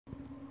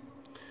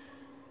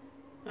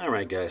All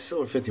right, guys,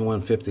 silver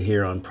 5150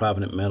 here on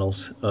Provident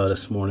Metals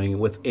this morning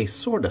with a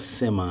sort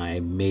of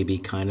maybe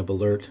kind of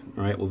alert.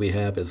 All right, what we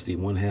have is the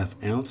 1/2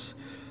 ounce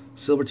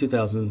silver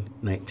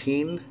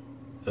 2019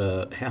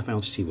 half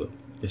ounce Chiwoo.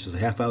 This is a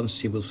half ounce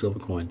Chiwoo silver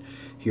coin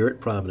here at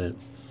Provident,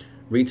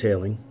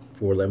 retailing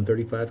for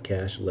 $11.35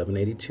 cash,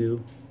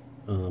 $11.82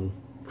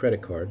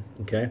 credit card.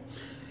 Okay.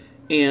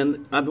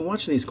 And I've been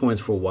watching these coins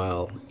for a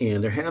while,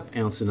 and they're half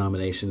ounce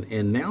denomination.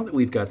 And now that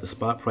we've got the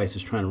spot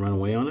prices trying to run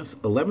away on us,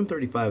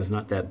 $11.35 is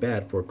not that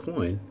bad for a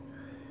coin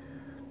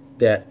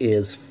that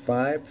is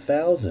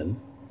 5,000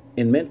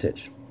 in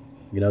mintage.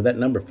 You know that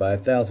number,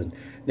 5,000.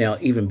 Now,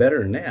 even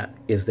better than that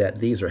is that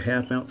these are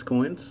half ounce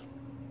coins.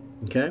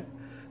 Okay,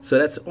 so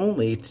that's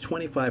only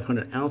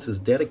 2,500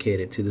 ounces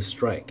dedicated to the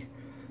strike,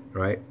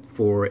 right?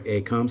 For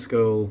a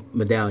Comsco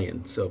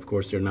medallion. So of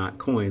course they're not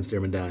coins;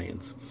 they're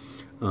medallions.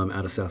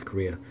 Out of South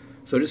Korea.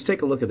 So just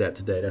take a look at that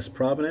today. That's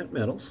Provident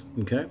Metals,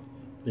 okay?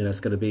 And that's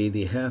going to be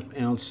the half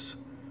ounce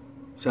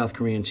South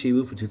Korean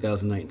Chiwoo for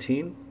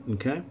 2019,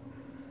 okay?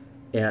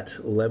 At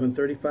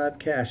 $11.35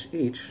 cash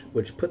each,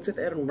 which puts it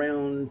at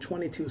around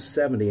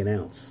 $22.70 an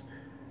ounce.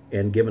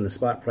 And given the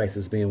spot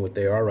prices being what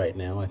they are right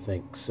now, I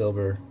think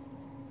silver,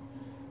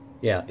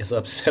 yeah, it's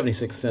up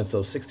 76 cents.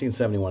 So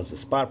 $16.71 is the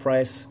spot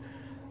price.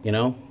 You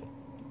know,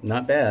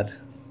 not bad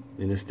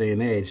in this day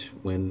and age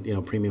when, you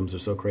know, premiums are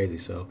so crazy.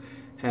 So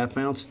half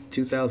ounce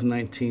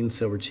 2019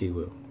 silver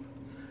Chiwoo,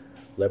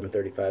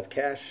 $11.35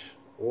 cash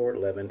or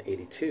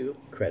 $11.82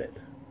 credit.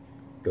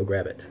 Go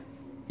grab it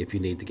if you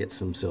need to get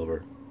some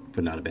silver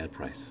for not a bad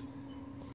price.